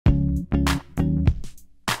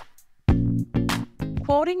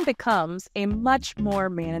quoting becomes a much more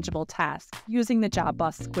manageable task using the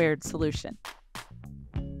JobBOSS² solution.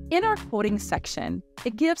 In our quoting section,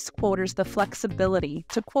 it gives quoters the flexibility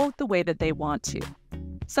to quote the way that they want to.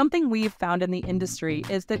 Something we've found in the industry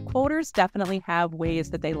is that quoters definitely have ways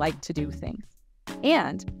that they like to do things.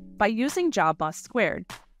 And by using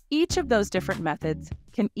JobBOSS², each of those different methods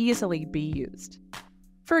can easily be used.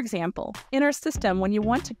 For example, in our system, when you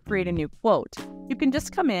want to create a new quote, you can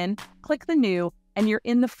just come in, click the new, and you're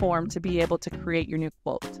in the form to be able to create your new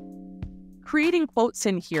quote. Creating quotes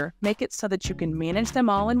in here make it so that you can manage them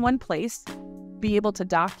all in one place, be able to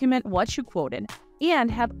document what you quoted,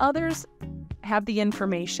 and have others have the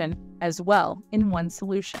information as well in one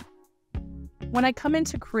solution. When I come in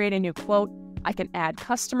to create a new quote, I can add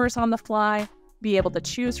customers on the fly, be able to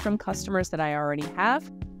choose from customers that I already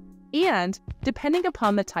have, and depending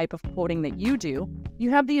upon the type of quoting that you do, you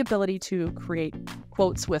have the ability to create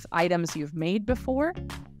quotes with items you've made before,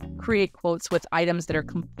 create quotes with items that are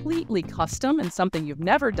completely custom and something you've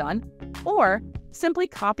never done, or simply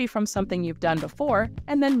copy from something you've done before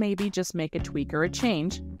and then maybe just make a tweak or a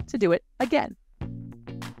change to do it again.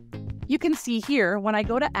 You can see here when I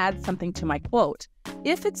go to add something to my quote,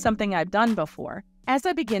 if it's something I've done before, as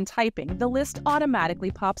I begin typing, the list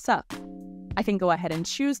automatically pops up. I can go ahead and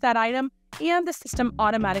choose that item, and the system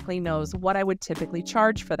automatically knows what I would typically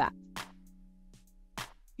charge for that.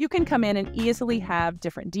 You can come in and easily have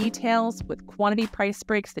different details with quantity price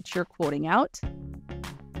breaks that you're quoting out,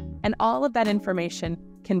 and all of that information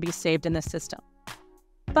can be saved in the system.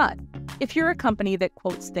 But if you're a company that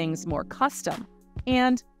quotes things more custom,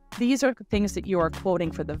 and these are things that you are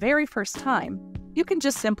quoting for the very first time, you can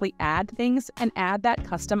just simply add things and add that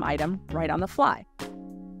custom item right on the fly.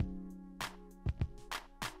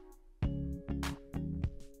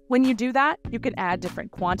 When you do that, you can add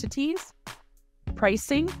different quantities,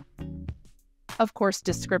 pricing, of course,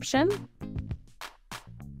 description,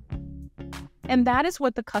 and that is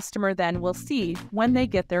what the customer then will see when they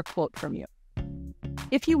get their quote from you.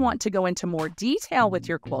 If you want to go into more detail with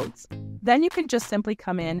your quotes, then you can just simply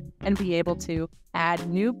come in and be able to add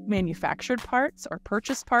new manufactured parts or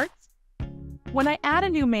purchase parts. When I add a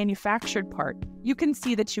new manufactured part, you can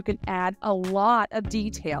see that you can add a lot of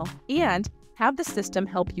detail and have the system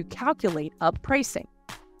help you calculate up pricing.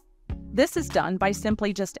 This is done by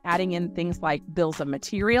simply just adding in things like bills of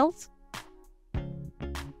materials,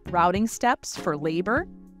 routing steps for labor,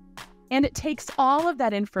 and it takes all of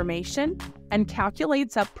that information and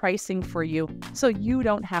calculates up pricing for you so you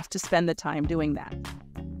don't have to spend the time doing that.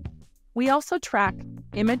 We also track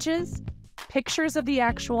images, pictures of the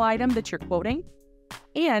actual item that you're quoting,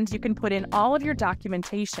 and you can put in all of your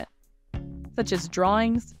documentation, such as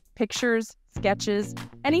drawings, pictures, sketches,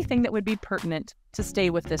 anything that would be pertinent to stay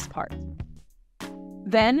with this part.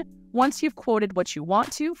 Then, once you've quoted what you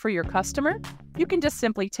want to for your customer, you can just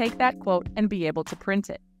simply take that quote and be able to print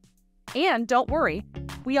it. And don't worry,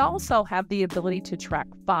 we also have the ability to track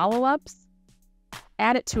follow-ups,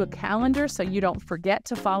 add it to a calendar so you don't forget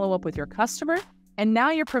to follow up with your customer, and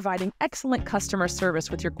now you're providing excellent customer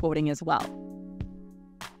service with your quoting as well.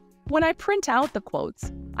 When I print out the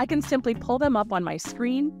quotes, I can simply pull them up on my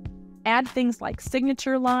screen, add things like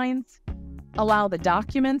signature lines, allow the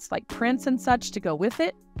documents like prints and such to go with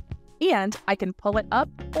it, and I can pull it up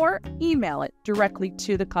or email it directly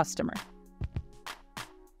to the customer.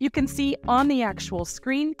 You can see on the actual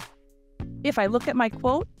screen, if I look at my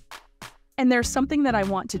quote and there's something that I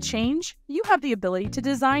want to change, you have the ability to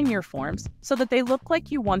design your forms so that they look like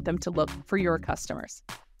you want them to look for your customers.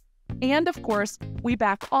 And of course, we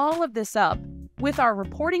back all of this up with our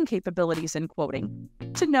reporting capabilities in quoting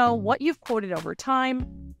to know what you've quoted over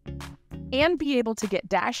time and be able to get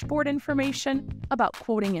dashboard information about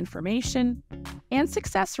quoting information and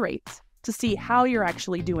success rates to see how you're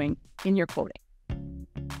actually doing in your quoting.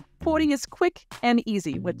 Quoting is quick and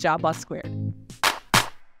easy with JobBOSS².